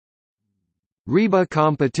RIBA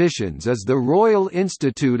Competitions is the Royal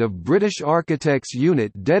Institute of British Architects unit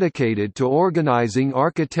dedicated to organising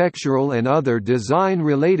architectural and other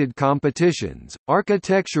design-related competitions.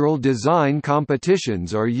 Architectural design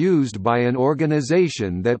competitions are used by an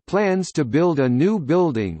organisation that plans to build a new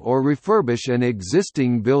building or refurbish an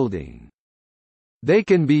existing building. They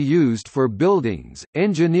can be used for buildings,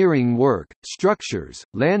 engineering work, structures,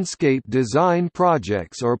 landscape design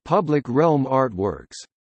projects or public realm artworks.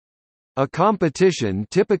 A competition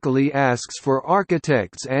typically asks for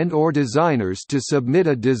architects and/or designers to submit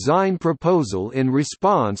a design proposal in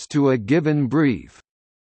response to a given brief.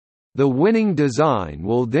 The winning design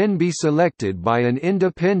will then be selected by an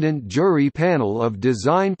independent jury panel of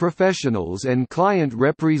design professionals and client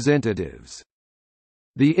representatives.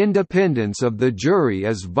 The independence of the jury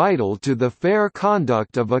is vital to the fair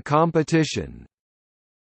conduct of a competition.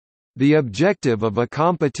 The objective of a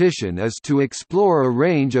competition is to explore a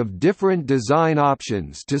range of different design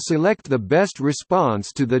options to select the best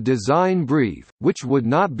response to the design brief, which would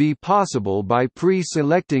not be possible by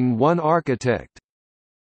pre-selecting one architect.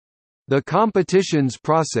 The competition's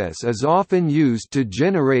process is often used to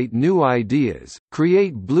generate new ideas,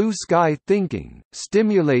 create blue-sky thinking,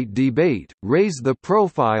 stimulate debate, raise the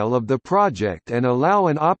profile of the project and allow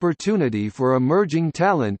an opportunity for emerging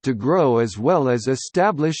talent to grow as well as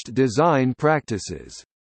established design practices.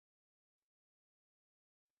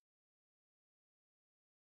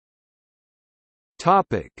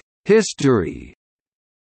 History.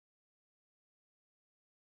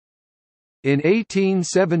 In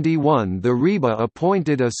 1871 the RIBA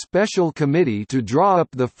appointed a special committee to draw up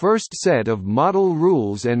the first set of model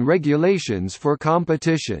rules and regulations for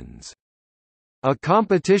competitions. A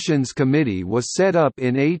competitions committee was set up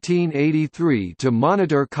in 1883 to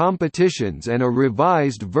monitor competitions and a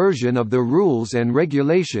revised version of the rules and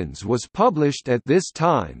regulations was published at this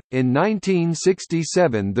time. In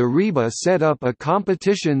 1967 the RIBA set up a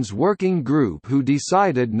competitions working group who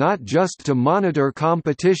decided not just to monitor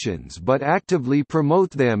competitions but actively promote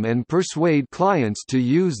them and persuade clients to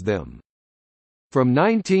use them. From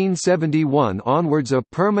 1971 onwards a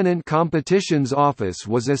permanent competitions office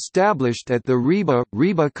was established at the RIBA.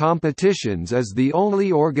 RIBA Competitions is the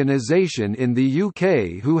only organisation in the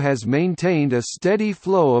UK who has maintained a steady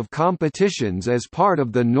flow of competitions as part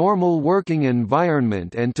of the normal working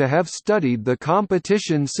environment and to have studied the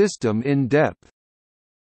competition system in depth.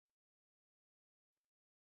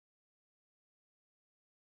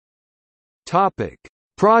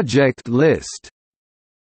 Project list.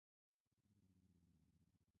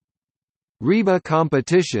 RIBA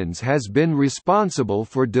Competitions has been responsible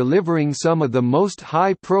for delivering some of the most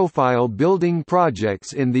high-profile building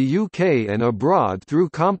projects in the UK and abroad through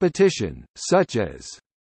competition, such as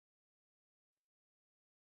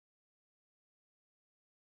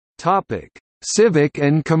Civic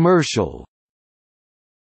and Commercial,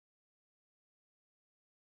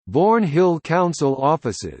 Bourne Hill Council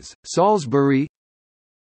Offices, Salisbury,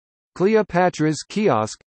 Cleopatra's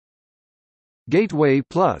Kiosk, Gateway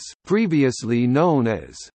Plus, previously known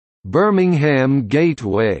as Birmingham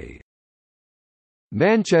Gateway,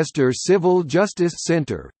 Manchester Civil Justice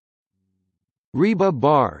Centre, RIBA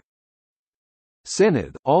Bar,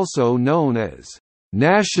 Senedd, also known as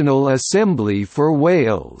National Assembly for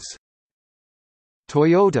Wales,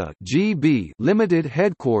 Toyota GB Limited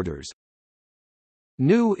Headquarters,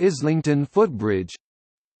 New Islington Footbridge,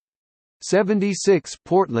 76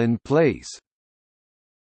 Portland Place.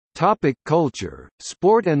 Culture,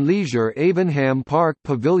 Sport and Leisure Avonham Park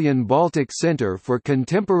Pavilion Baltic Centre for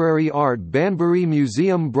Contemporary Art Banbury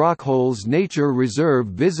Museum Brockholes Nature Reserve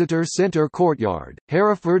Visitor Centre Courtyard,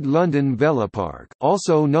 Hereford London Velopark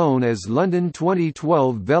also known as London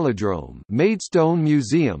 2012 Velodrome Maidstone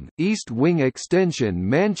Museum, East Wing Extension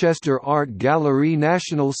Manchester Art Gallery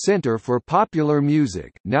National Centre for Popular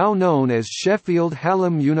Music now known as Sheffield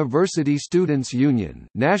Hallam University Students' Union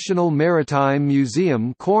National Maritime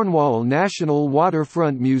Museum Cornwall National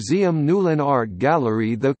Waterfront Museum Newlyn Art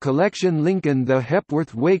Gallery The Collection Lincoln The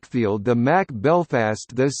Hepworth Wakefield The Mac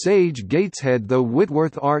Belfast The Sage Gateshead The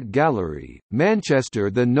Whitworth Art Gallery, Manchester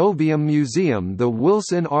The Novium Museum The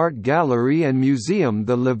Wilson Art Gallery and Museum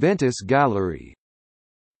The Leventis Gallery.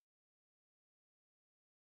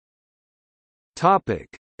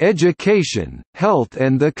 Education, health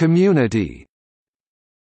and the community.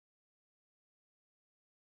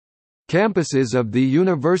 Campuses of the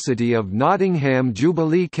University of Nottingham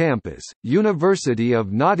Jubilee Campus, University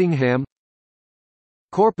of Nottingham,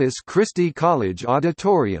 Corpus Christi College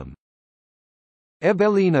Auditorium,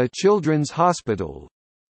 Evelina Children's Hospital,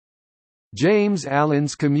 James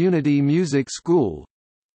Allen's Community Music School,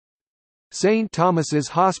 St Thomas's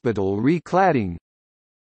Hospital recladding,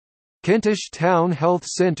 Kentish Town Health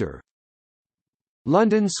Centre,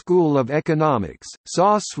 London School of Economics,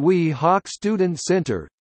 Saw Swee Hawk Student Centre,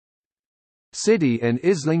 City and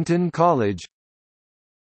Islington College,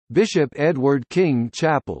 Bishop Edward King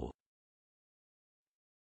Chapel.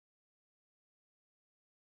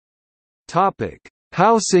 Topic: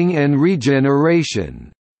 Housing and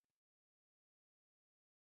regeneration.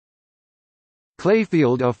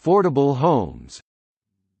 Clayfield Affordable Homes,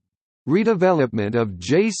 redevelopment of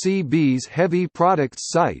JCB's heavy products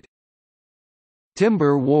site,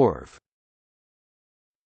 Timber Wharf.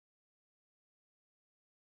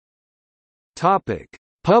 Topic: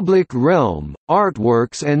 Public realm,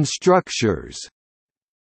 artworks and structures.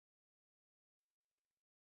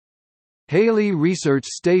 Haley Research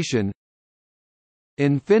Station,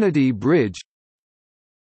 Infinity Bridge,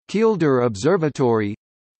 Kielder Observatory,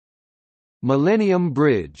 Millennium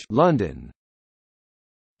Bridge, London.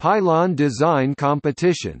 Pylon Design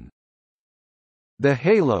Competition, The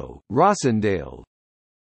Halo, Rossendale.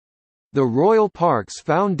 The Royal Parks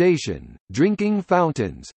Foundation, Drinking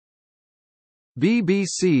Fountains,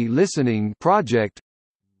 BBC Listening Project,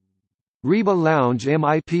 RIBA Lounge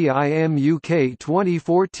MIPIM UK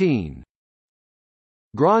 2014,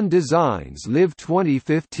 Grand Designs Live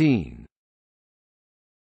 2015.